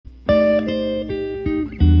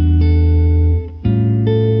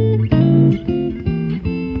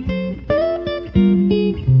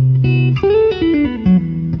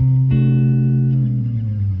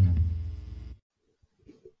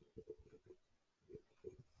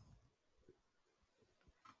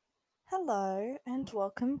Hello and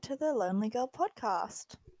welcome to the Lonely Girl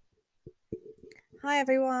podcast. Hi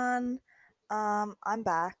everyone. I'm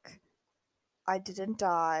back. I didn't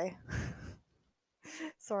die.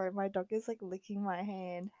 Sorry, my dog is like licking my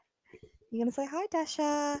hand. You gonna say hi,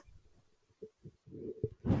 Dasha?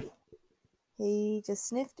 He just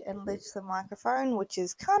sniffed and licked the microphone, which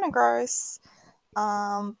is kind of gross.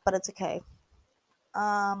 But it's okay.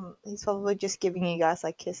 He's probably just giving you guys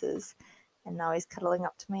like kisses, and now he's cuddling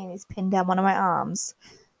up to me and he's pinned down one of my arms.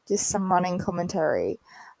 Just some running commentary.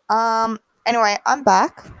 Anyway, I'm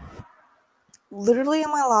back. Literally in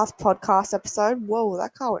my last podcast episode, whoa,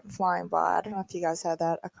 that car went flying by. I don't know if you guys heard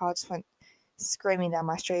that. A car just went screaming down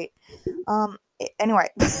my street. Anyway,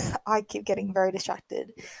 I keep getting very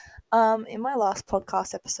distracted. In my last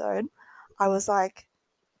podcast episode, I was like,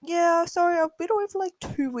 yeah, sorry, I've been away for like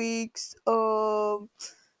 2 weeks.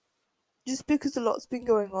 Just because a lot's been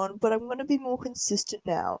going on, but I'm gonna be more consistent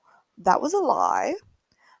now. That was a lie.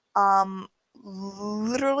 Um,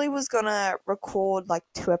 Literally was gonna record like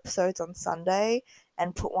 2 episodes on Sunday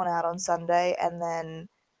and put one out on Sunday and then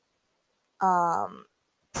um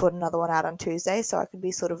put another one out on Tuesday so I could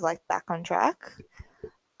be sort of like back on track.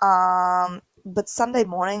 But Sunday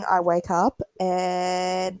morning I wake up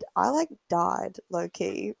and I like died low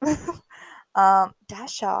key.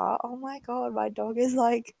 Dasha, oh my god, my dog is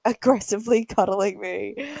like aggressively cuddling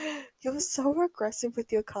me. You're so aggressive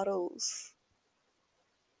with your cuddles.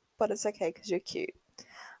 But it's okay because you're cute.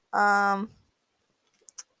 Um,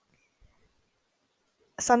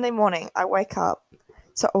 Sunday morning, I wake up.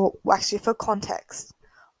 So, actually, for context,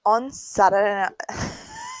 on Saturday night,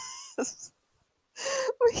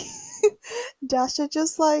 Dasha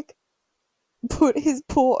just like put his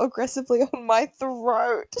paw aggressively on my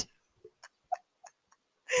throat.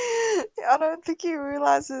 I don't think he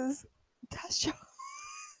realizes Dasha.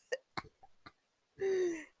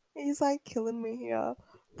 He's like killing me here.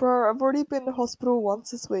 Bro, I've already been to hospital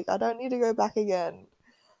once this week. I don't need to go back again.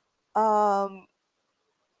 Um,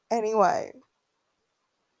 anyway,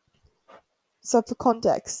 so for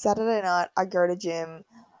context, Saturday night I go to gym,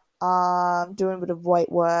 doing a bit of weight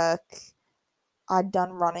work. I'd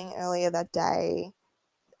done running earlier that day,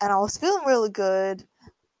 and I was feeling really good.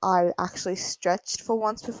 I actually stretched for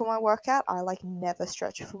once before my workout. I like never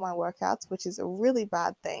stretch before my workouts, which is a really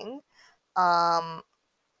bad thing. Um,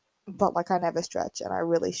 but like I never stretch, and I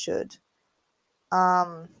really should.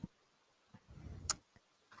 Um,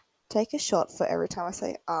 take a shot for every time I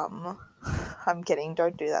say I'm kidding.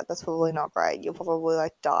 Don't do that. That's probably not great. You'll probably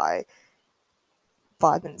like die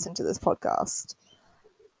 5 minutes into this podcast.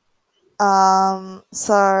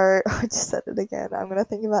 So I just said it again. I'm gonna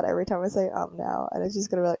think about every time I say now, and it's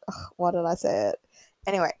just gonna be like, why did I say it?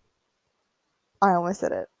 Anyway, I almost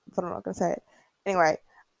said it, but I'm not gonna say it. Anyway,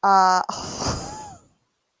 uh,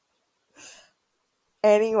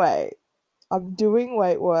 anyway, I'm doing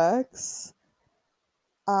weight works.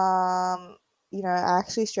 I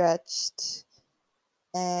actually stretched,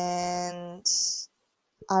 and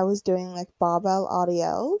I was doing like barbell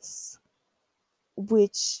RDLs,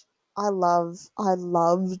 which I loved,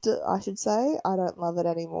 I should say. I don't love it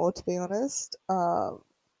anymore, to be honest,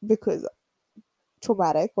 because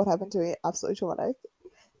traumatic. What happened to me, absolutely traumatic,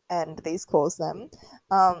 and these caused them.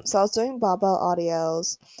 So I was doing barbell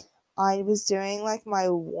RDLs. I was doing like my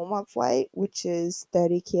warm up weight, which is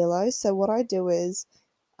 30 kilos. So what I do is,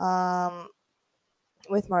 um,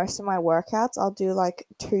 with most of my workouts, I'll do like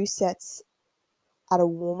 2 sets at a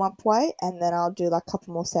warm up weight, and then I'll do like a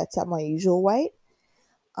couple more sets at my usual weight.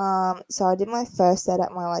 So I did my first set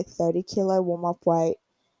at my like 30 kilo warm up weight,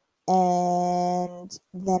 and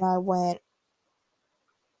then I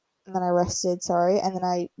rested, sorry, and then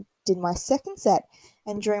I did my second set.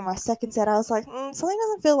 And during my second set, I was like, something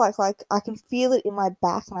doesn't feel like I can feel it in my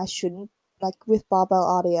back, and I shouldn't, like with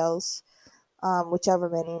barbell RDLs, which are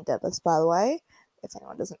Romanian deadlifts, by the way. If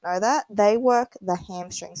anyone doesn't know that, they work the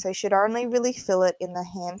hamstring. So you should only really feel it in the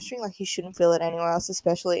hamstring, like you shouldn't feel it anywhere else,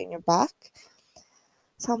 especially in your back.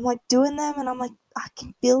 So I'm like doing them, and I'm like, I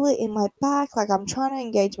can feel it in my back. Like I'm trying to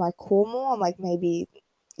engage my core more. I'm like, maybe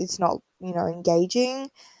it's not,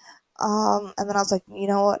 engaging. And then I was like, you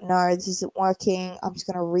know what? No, this isn't working. I'm just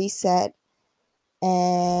gonna reset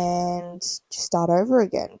and just start over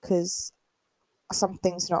again because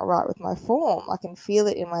something's not right with my form. I can feel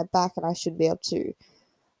it in my back, and I should be able to.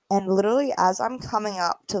 And literally, as I'm coming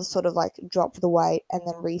up to sort of like drop the weight and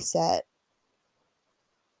then reset,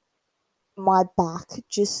 my back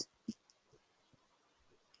just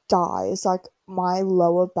dies. Like my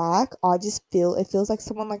lower back, I just feel it feels like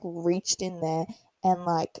someone like reached in there and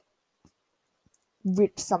like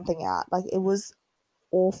ripped something out. Like it was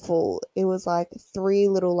awful. It was like three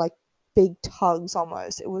little like big tugs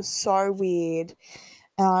almost. It was so weird.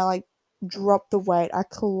 And I like dropped the weight. I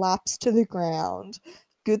collapsed to the ground.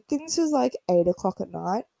 Good thing this was like 8 o'clock at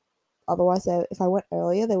night. Otherwise, if I went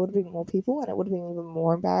earlier, there would have been more people and it would have been even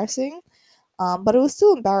more embarrassing. But it was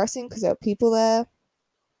still embarrassing because there were people there.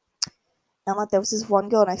 And like there was this one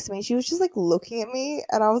girl next to me, she was just like looking at me,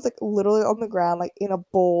 and I was like literally on the ground, like in a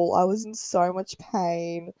ball. I was in so much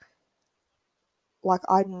pain. Like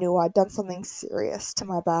I knew I'd done something serious to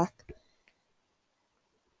my back.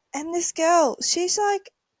 And this girl, she's like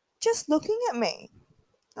just looking at me.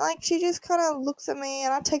 Like she just kind of looks at me,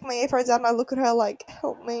 and I take my earphones out and I look at her like,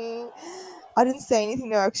 help me. I didn't say anything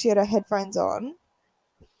to her because she had her headphones on.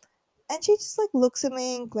 And she just like looks at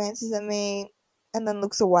me and glances at me and then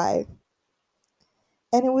looks away.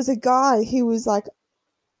 And it was a guy who was like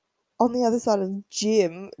on the other side of the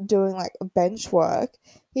gym doing like bench work.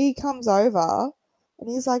 He comes over and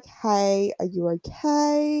he's like, hey, are you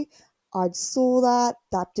okay? I saw that.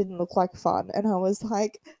 That didn't look like fun. And I was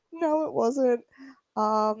like, no, it wasn't.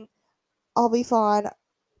 Um, I'll be fine.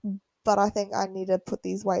 But I think I need to put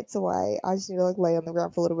these weights away. I just need to like lay on the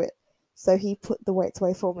ground for a little bit. So he put the weights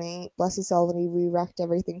away for me, bless his soul, and he re-racked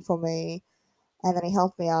everything for me. And then he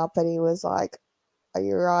helped me up and he was like, are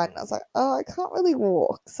you right? And I was like, oh, I can't really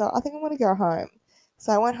walk. So I think I'm going to go home.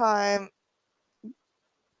 So I went home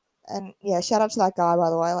and yeah, shout out to that guy, by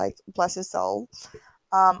the way, like, bless his soul.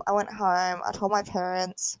 I went home. I told my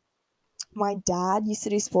parents. My dad used to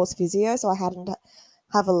do sports physio, so I had him to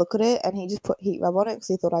have a look at it, and he just put heat rub on it because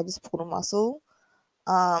he thought I just pulled a muscle.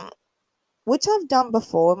 Um, which I've done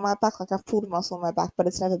before in my back. Like I've pulled a muscle in my back, but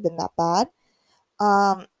it's never been that bad.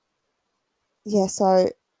 Um, yeah, so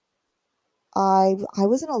I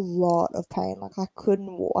was in a lot of pain. Like I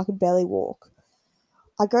couldn't walk. I could barely walk.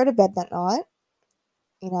 I go to bed that night.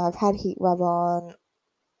 You know, I've had heat rub on.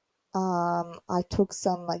 I took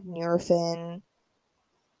some like Nurofen,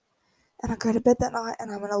 and I go to bed that night,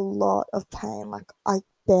 and I'm in a lot of pain. Like I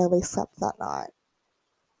barely slept that night.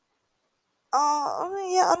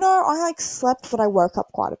 Oh yeah, I know. I like slept, but I woke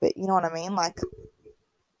up quite a bit. You know what I mean? Like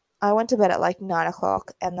I went to bed at like 9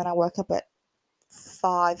 o'clock, and then I woke up at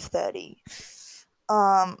 5:30.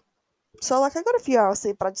 Um, so like I got a few hours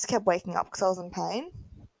sleep, but I just kept waking up because I was in pain.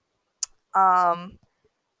 Um,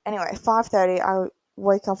 anyway, 5:30, I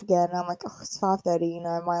wake up again, and I'm like, oh, it's 5:30. You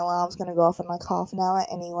know, my alarm's gonna go off in like half an hour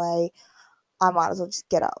anyway. I might as well just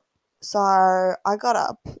get up. So I got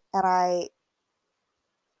up, and I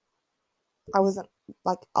wasn't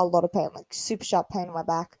like a lot of pain, like super sharp pain in my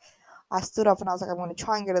back. I stood up and I was like, I'm gonna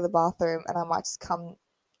try and go to the bathroom, and I might just come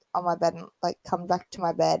on my bed and like come back to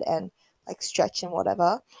my bed and like stretch and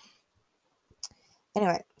whatever.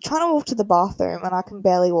 Anyway, trying to walk to the bathroom and I can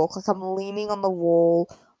barely walk. Like I'm leaning on the wall.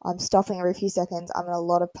 I'm stopping every few seconds. I'm in a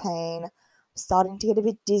lot of pain. I'm starting to get a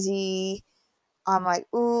bit dizzy. I'm like,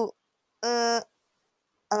 ooh, and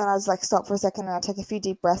then I was like, stop for a second and I take a few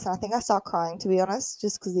deep breaths and I think I start crying, to be honest,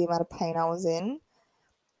 just because the amount of pain I was in.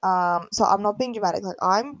 So I'm not being dramatic.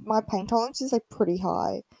 Like my pain tolerance is like pretty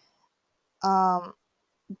high. Um,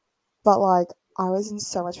 but like I was in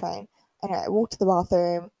so much pain. Anyway, I walked to the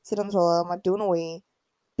bathroom, sit on the toilet. I'm like doing a wee,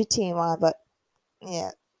 bit TMI, but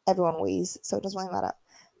yeah, everyone wheezes, so it doesn't really matter.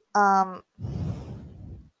 Um,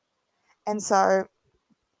 and so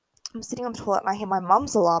I'm sitting on the toilet and I hear my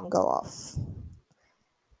mum's alarm go off.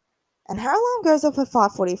 And her alarm goes off at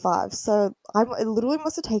 5:45, so it literally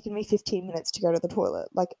must have taken me 15 minutes to go to the toilet.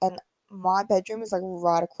 Like, and my bedroom is like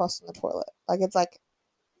right across from the toilet. Like, it's like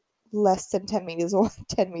less than 10 meters or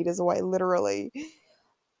 10 meters away, literally.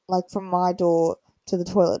 Like, from my door to the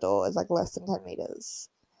toilet door is like less than 10 meters.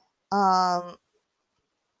 Um,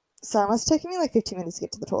 so it must have taken me like 15 minutes to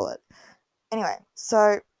get to the toilet. Anyway,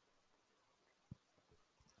 so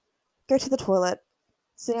go to the toilet,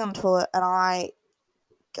 sitting on the toilet, and I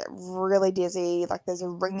get really dizzy. Like there's a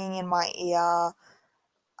ringing in my ear,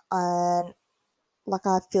 and like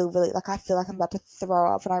I feel like I'm about to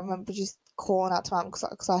throw up. And I remember just calling out to mum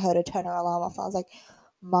because I heard her turn her alarm off. And I was like,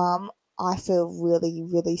 Mum, I feel really,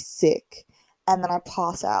 really sick. And then I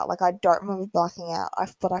pass out. Like I don't remember blacking out.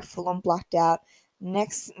 But I full on blacked out.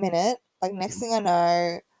 Next minute, like next thing I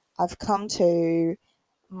know, I've come to.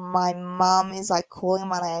 My mum is like calling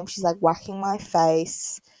my name. She's like whacking my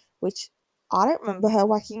face, which I don't remember her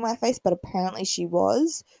whacking my face, but apparently she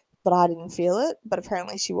was. But I didn't feel it. But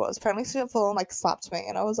apparently she was. Apparently she full on like slapped me,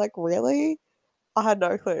 and I was like, really? I had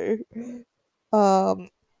no clue. Um,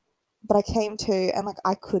 but I came to and like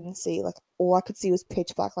I couldn't see. Like all I could see was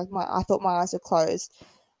pitch black. Like I thought my eyes were closed.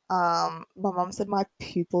 My mum said my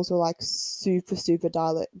pupils were like super, super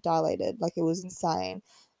dilated. Like it was insane.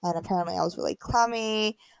 And apparently I was really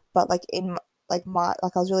clammy, but like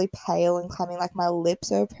like I was really pale and climbing like my lips,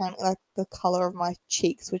 so apparently like the color of my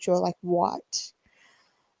cheeks, which were like white.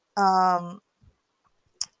 Um,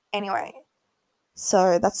 anyway,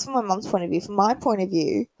 so that's from my mum's point of view. From my point of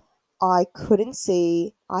view, I couldn't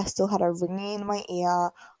see. I still had a ringing in my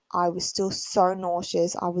ear. I was still so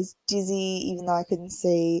nauseous. I was dizzy even though I couldn't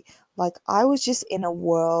see. Like I was just in a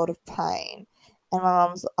world of pain. And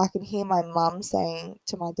I can hear my mum saying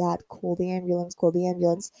to my dad, call the ambulance, call the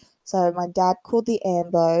ambulance. So my dad called the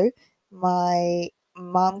ambo. My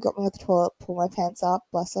mum got me off the toilet, pulled my pants up,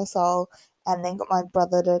 bless her soul, and then got my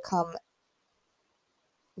brother to come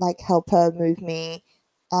like help her move me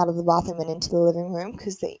out of the bathroom and into the living room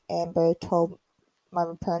because the ambo told my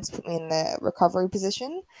parents put me in the recovery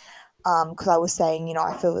position because I was saying,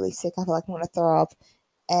 I feel really sick. I feel like I'm going to throw up.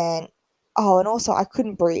 And oh, and also I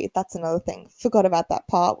couldn't breathe. That's another thing. Forgot about that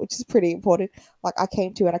part, which is pretty important. Like I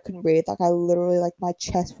came to and I couldn't breathe. Like I literally, like my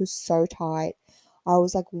chest was so tight. I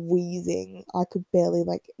was like wheezing. I could barely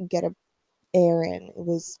like get a air in. It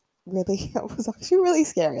was really, it was actually really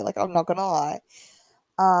scary. Like I'm not gonna lie.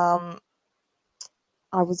 Um,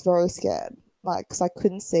 I was very scared, like, because I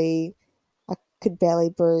couldn't see, I could barely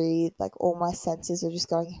breathe, like, all my senses were just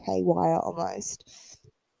going haywire almost.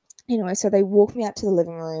 Anyway, so they walked me out to the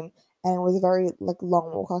living room, and it was a very, like,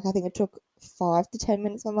 long walk. Like, I think it took 5 to 10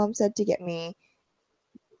 minutes, my mum said, to get me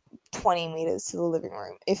 20 meters to the living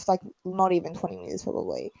room. If, like, not even 20 meters,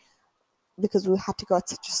 probably, because we had to go at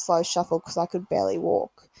such a slow shuffle because I could barely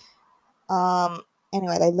walk. Um,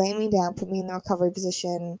 anyway, they lay me down, put me in the recovery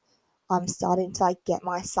position. I'm starting to like get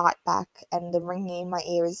my sight back, and the ringing in my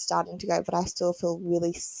ear is starting to go, but I still feel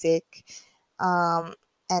really sick. Um,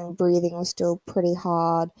 and breathing was still pretty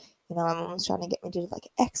hard. My mom was trying to get me to do like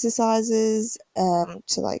exercises,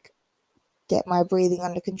 to like get my breathing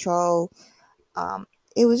under control.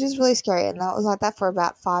 It was just really scary, and that was like that for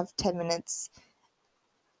about 5-10 minutes,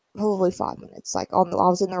 probably 5 minutes. Like I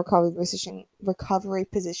was in the recovery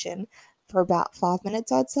position for about 5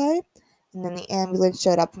 minutes, I'd say. And then the ambulance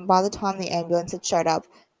showed up, and by the time the ambulance had showed up,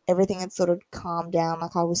 everything had sort of calmed down.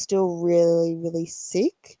 Like I was still really, really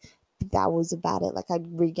sick, but that was about it. Like I'd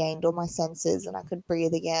regained all my senses and I could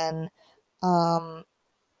breathe again. Um,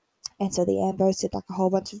 and so the ambulance did like a whole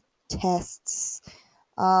bunch of tests.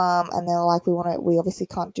 And they were like, we obviously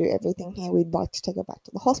can't do everything here. We'd like to take her back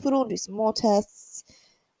to the hospital and do some more tests.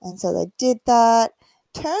 And so they did that.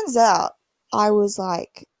 Turns out I was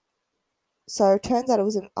like, so it turns out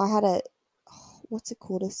I had a, what's it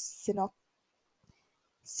called? A syncope?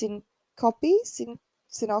 Syncope?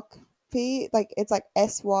 Like, it's like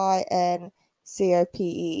SYNCOPE.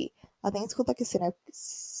 I think it's called like a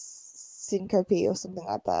syncope or something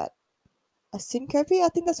like that. A syncope? I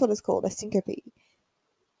think that's what it's called, a syncope.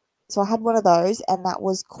 So I had one of those, and that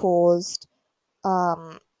was caused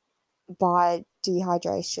um, by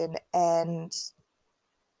dehydration and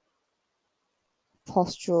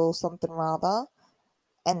postural something rather,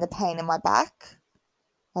 and the pain in my back.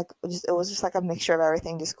 Like it was just like a mixture of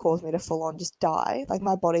everything just caused me to full on just die. Like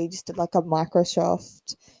my body just did like a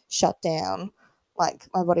Microsoft shutdown. Like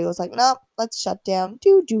my body was like, nope, let's shut down.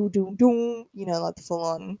 Do do do do. Like the full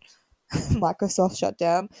on Microsoft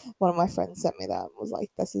shutdown. One of my friends sent me that, was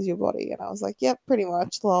like, this is your body, and I was like, yep, pretty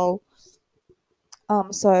much, lol.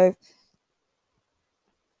 So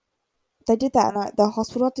they did that, and the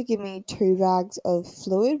hospital had to give me 2 bags of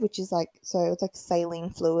fluid, which is like, so it's like saline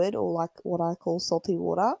fluid, or like what I call salty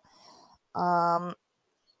water. Um,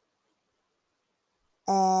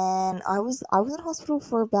 and I was in hospital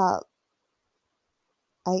for about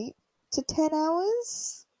 8 to 10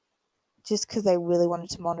 hours, just because they really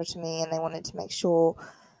wanted to monitor me and they wanted to make sure.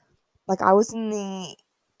 Like I was in the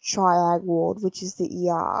triag ward, which is the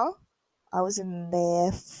ER. I was in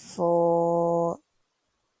there for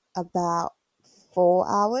about 4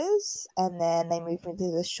 hours, and then they moved me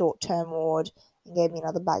to the short-term ward and gave me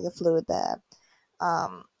another bag of fluid there.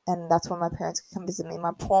 And that's when my parents could come visit me.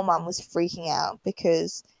 My poor mum was freaking out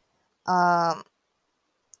because um,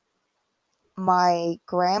 my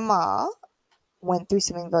grandma went through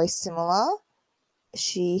something very similar.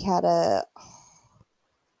 She had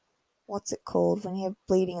what's it called when you have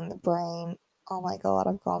bleeding in the brain? Oh my god,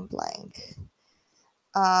 I've gone blank.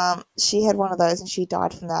 She had one of those and she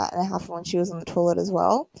died from that, and it happened when she was on the toilet as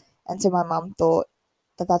well. And so my mum thought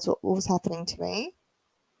that that's what was happening to me.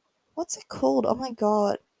 What's it called? Oh my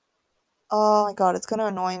god. Oh my god, it's gonna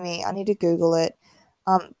annoy me. I need to Google it.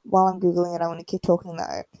 While I'm Googling it, I want to keep talking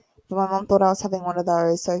though. But my mum thought I was having one of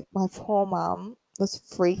those, so my poor mum was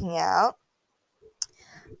freaking out.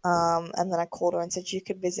 And then I called her and said she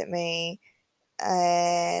could visit me,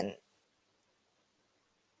 and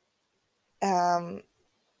um,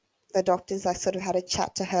 the doctors, I sort of had a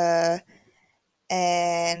chat to her,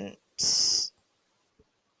 and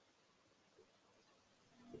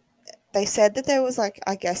they said that there was, like,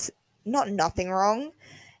 I guess, not nothing wrong.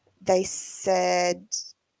 They said,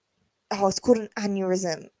 oh, it's called an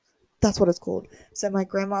aneurysm. That's what it's called. So my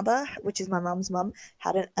grandmother, which is my mum's mum,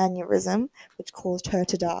 had an aneurysm, which caused her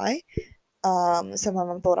to die. So my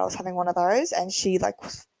mum thought I was having one of those, and she, like,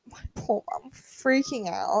 was, my poor mum, freaking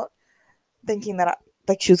out, thinking that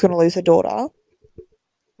like she was going to lose her daughter.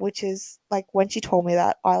 Which is, like, when she told me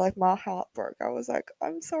that, I, like, my heart broke. I was like,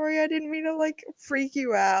 I'm sorry, I didn't mean to, like, freak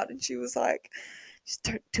you out. And she was like, just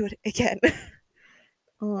don't do it again.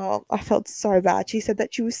 Oh, I felt so bad. She said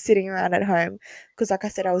that she was sitting around at home because, like I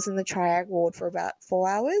said, I was in the triag ward for about 4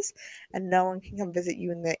 hours, and no one can come visit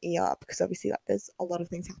you in the ER because obviously, like, there's a lot of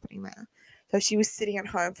things happening there. So she was sitting at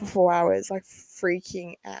home for 4 hours, like,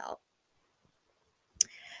 freaking out.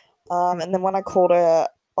 And then when I called her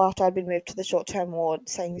after I'd been moved to the short-term ward,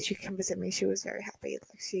 saying that she could come visit me, she was very happy.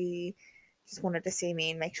 Like, she just wanted to see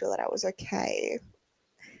me and make sure that I was okay.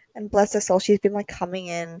 And bless her soul, she's been, like, coming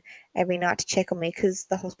in every night to check on me because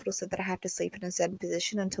the hospital said that I have to sleep in a certain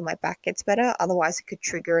position until my back gets better. Otherwise, it could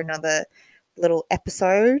trigger another little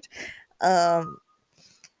episode. Um,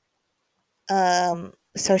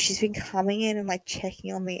 so she's been coming in and, like,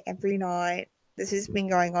 checking on me every night. This has been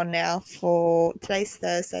going on now for, today's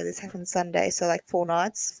Thursday, this happened Sunday, so, like, 5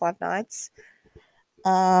 nights.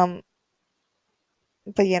 But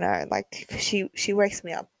like, she wakes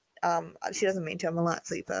me up. She doesn't mean to. I'm a light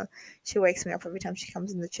sleeper. She wakes me up every time she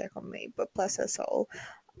comes in to check on me. But bless her soul.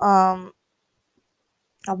 I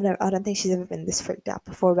don't think she's ever been this freaked out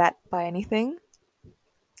before by anything.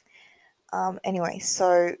 Anyway,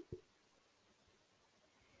 so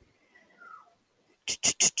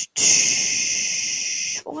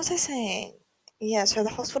what was I saying? Yeah, so the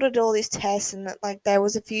hospital did all these tests, and, like, there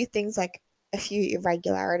was a few things, like a few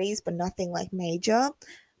irregularities, but nothing, like, major.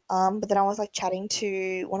 But then I was, like, chatting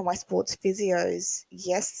to one of my sports physios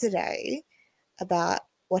yesterday about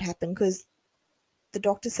what happened because the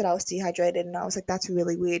doctor said I was dehydrated, and I was like, that's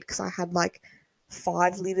really weird because I had, like,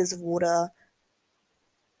 5 liters of water,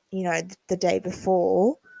 the day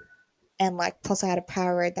before, and, like, plus I had a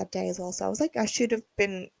Powerade that day as well. So I was like, I should have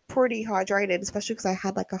been pretty hydrated, especially because I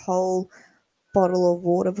had, like, a whole bottle of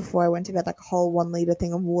water before I went to bed, like a whole 1 liter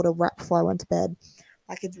thing of water right before I went to bed.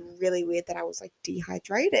 Like, it's really weird that I was, like,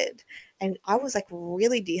 dehydrated. And I was, like,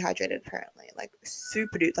 really dehydrated, apparently. Like,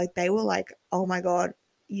 super dude. Like, they were like, oh my God,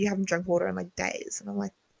 you haven't drunk water in, like, days. And I'm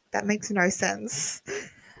like, that makes no sense.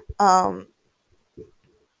 Um,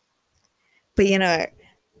 but,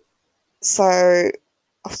 so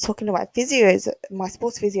I was talking to my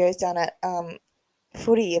sports physios down at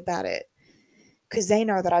footy about it. Because they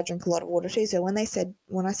know that I drink a lot of water too. So when I said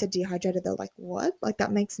dehydrated, they're like, what? Like,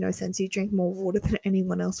 that makes no sense. You drink more water than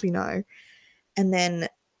anyone else we know. And then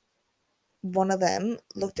one of them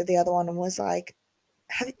looked at the other one and was like,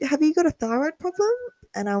 have you got a thyroid problem?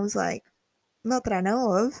 And I was like, not that I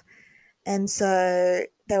know of. And so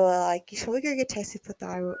they were like, you should probably go get tested for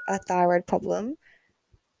a thyroid problem,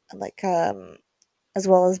 like, as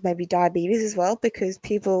well as maybe diabetes as well, because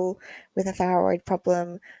people with a thyroid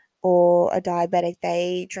problem or a diabetic,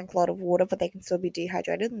 they drink a lot of water, but they can still be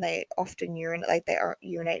dehydrated, and they often urinate, like, they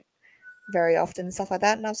urinate very often and stuff like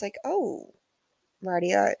that. And I was like, oh,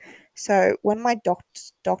 radio. So when my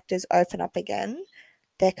doctors open up again,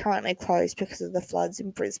 they're currently closed because of the floods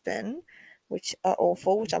in Brisbane, which are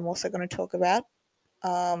awful, which I'm also going to talk about.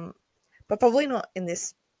 But probably not in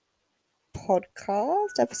this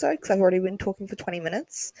podcast episode because I've already been talking for 20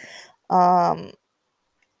 minutes.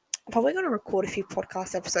 I'm probably going to record a few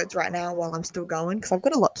podcast episodes right now while I'm still going because I've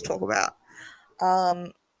got a lot to talk about.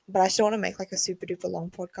 But I still want to make, like, a super duper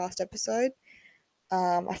long podcast episode.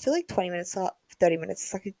 I feel like 20 minutes or 30 minutes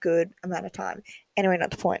is, like, a good amount of time. Anyway,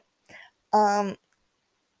 not the point.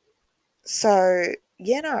 So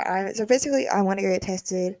yeah, no. So basically, I want to get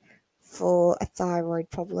tested for a thyroid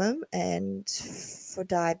problem and for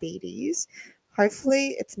diabetes.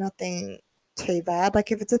 Hopefully, it's nothing too bad.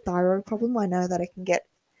 Like, if it's a thyroid problem, I know that I can get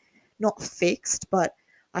not fixed, but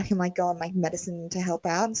I can, like, go on, like, medicine to help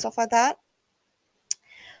out and stuff like that.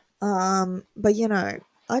 But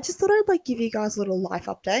I just thought I'd, like, give you guys a little life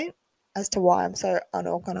update as to why I'm so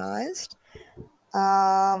unorganized.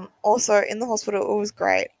 Also in the hospital, it was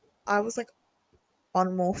great. I was, like,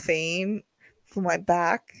 on morphine for my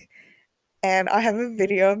back, and I have a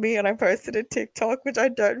video of me, and I posted a TikTok, which I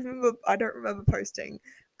don't remember posting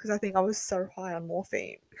because I think I was so high on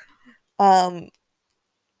morphine.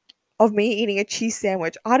 Of me eating a cheese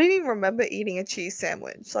sandwich. I don't even remember eating a cheese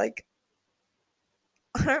sandwich. Like,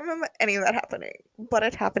 I don't remember any of that happening, but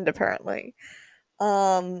it happened apparently.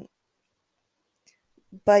 Um,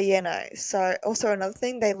 but yeah, no. So also another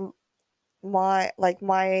thing, my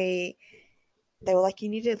they were like, you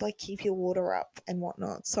need to like keep your water up and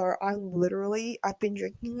whatnot. So I've been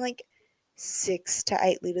drinking like 6 to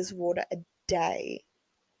 8 liters of water a day,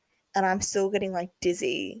 and I'm still getting like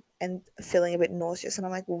dizzy and feeling a bit nauseous. And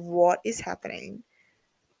I'm like, what is happening?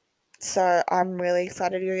 So I'm really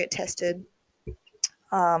excited to go get tested,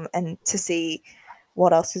 and to see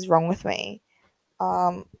what else is wrong with me.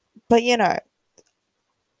 Um, but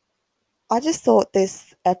I just thought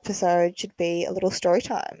this episode should be a little story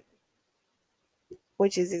time,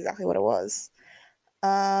 which is exactly what it was.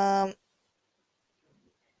 Um,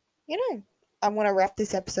 you know, I'm gonna wrap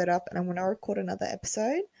this episode up and I'm gonna record another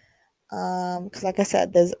episode. Because like I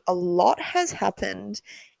said, there's a lot has happened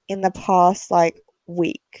in the past like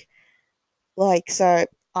week. Like, so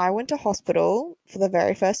I went to hospital for the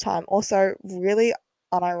very first time. Also, really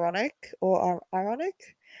unironic or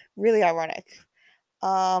ironic, really ironic.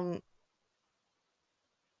 Um,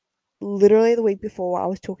 Literally the week before, I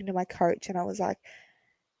was talking to my coach, and I was like,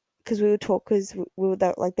 because we would talk, because we were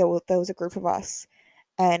like there was a group of us,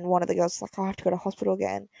 and one of the girls was like, oh, I have to go to hospital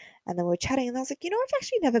again, and then we were chatting, and I was like, I've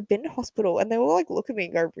actually never been to hospital, and they were like, look at me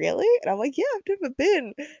and go, really? And I'm like, yeah, I've never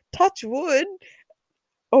been. Touch wood.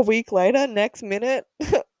 A week later, next minute,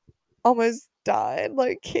 almost died.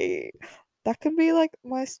 Like, that could be like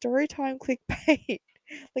my story time clickbait.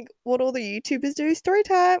 Like what all the YouTubers do, story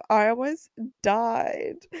time. I almost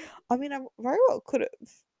died. I mean, I very well could have,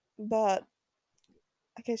 but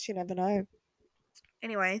I guess you never know.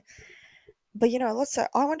 Anyway, but let's say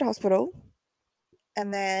I went to hospital,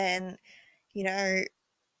 and then you know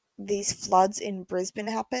these floods in Brisbane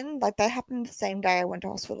happened. Like they happened the same day I went to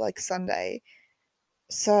hospital, like Sunday.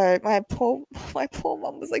 So my poor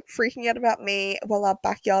mum was like freaking out about me while our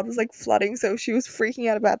backyard was like flooding, so she was freaking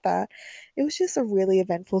out about that. It was just a really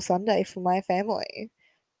eventful Sunday for my family.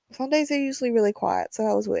 Sundays are usually really quiet, so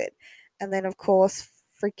that was weird. And then of course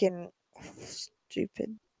freaking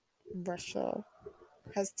stupid Russia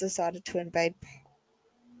has decided to invade.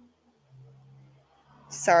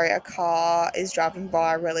 Sorry, a car is driving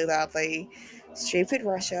by really loudly. Stupid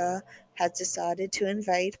Russia has decided to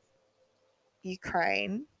invade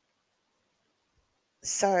Ukraine.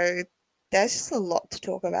 So there's just a lot to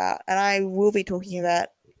talk about, and I will be talking about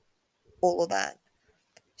all of that,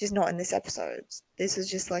 just not in this episode. This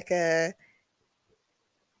is just like a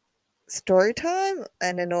story time,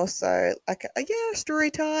 and then also like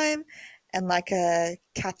story time, and like a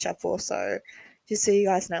catch up also, just so you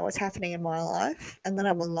guys know what's happening in my life, and then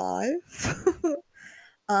I'm alive.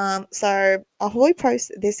 So I'll probably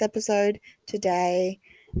post this episode today,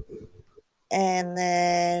 and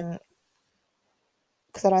then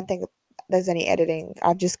because I don't think there's any editing.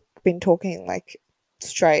 I've just been talking like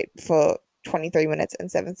straight for 23 minutes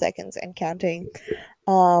and 7 seconds and counting.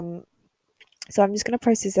 Um, so I'm just going to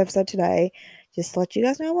post this episode today, just to let you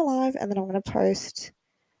guys know I'm alive, and then I'm going to post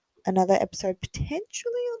another episode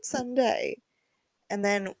potentially on Sunday, and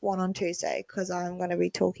then one on Tuesday, because I'm going to be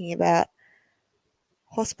talking about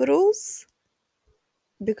hospitals,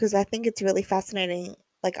 because I think it's really fascinating.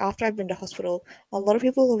 Like, after I've been to hospital, a lot of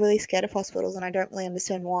people are really scared of hospitals, and I don't really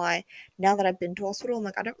understand why. Now that I've been to hospital, I'm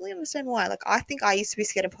like, I don't really understand why. Like, I think I used to be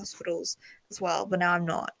scared of hospitals as well, but now I'm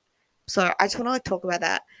not. So I just want to like talk about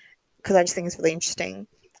that because I just think it's really interesting.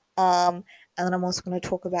 And then I'm also going to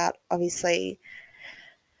talk about obviously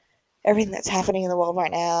everything that's happening in the world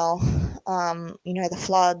right now. The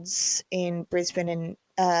floods in Brisbane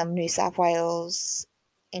and New South Wales,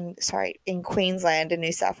 in Queensland and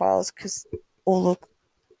New South Wales, because all of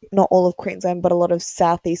not all of Queensland, but a lot of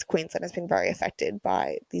southeast Queensland has been very affected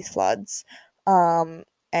by these floods. And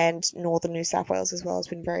northern New South Wales as well has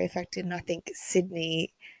been very affected, and I think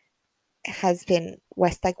Sydney has been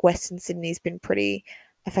Western Sydney's been pretty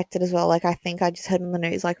affected as well. Like I think I just heard on the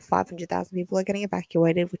news like 500,000 people are getting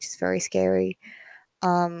evacuated, which is very scary.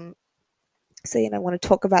 Um, so I want to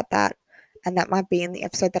talk about that, and that might be in the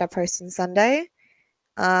episode that I post on Sunday.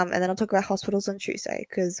 And then I'll talk about hospitals on Tuesday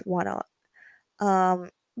because why not?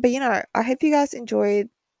 But I hope you guys enjoyed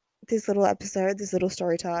this little episode, this little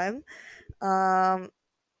story time. Um,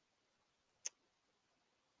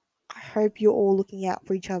 I hope you're all looking out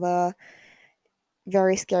for each other.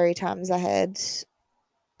 Very scary times ahead.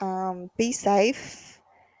 Be safe,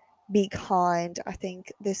 be kind. I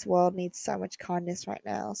think this world needs so much kindness right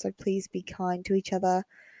now. So please be kind to each other,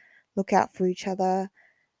 look out for each other.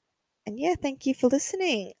 And yeah, thank you for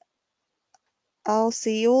listening. I'll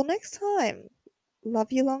see you all next time.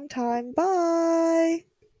 Love you long time. Bye.